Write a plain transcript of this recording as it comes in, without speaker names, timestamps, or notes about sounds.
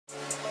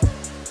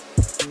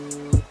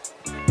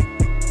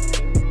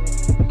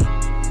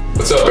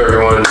What's up,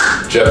 everyone?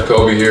 Jeff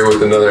Coby here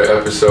with another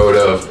episode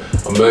of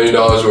 $1 million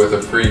worth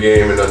of free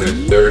game in under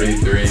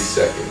 33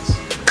 seconds.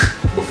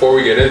 Before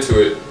we get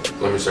into it,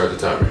 let me start the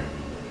timer.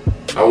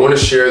 I want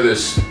to share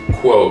this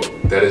quote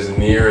that is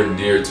near and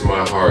dear to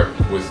my heart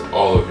with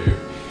all of you.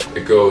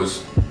 It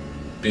goes,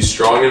 "Be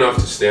strong enough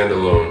to stand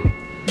alone,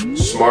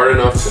 smart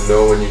enough to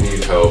know when you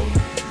need help,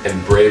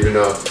 and brave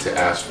enough to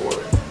ask for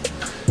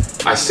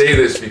it." I say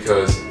this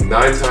because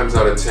 9 times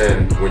out of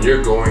 10, when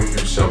you're going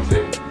through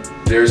something,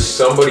 there's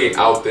somebody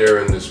out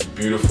there in this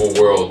beautiful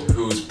world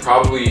who's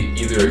probably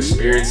either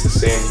experienced the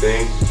same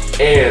thing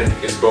and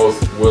is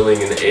both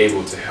willing and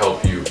able to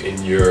help you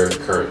in your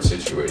current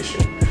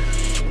situation.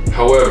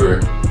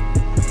 However,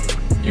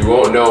 you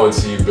won't know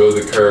until you build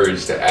the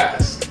courage to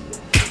ask.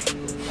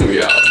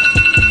 We out.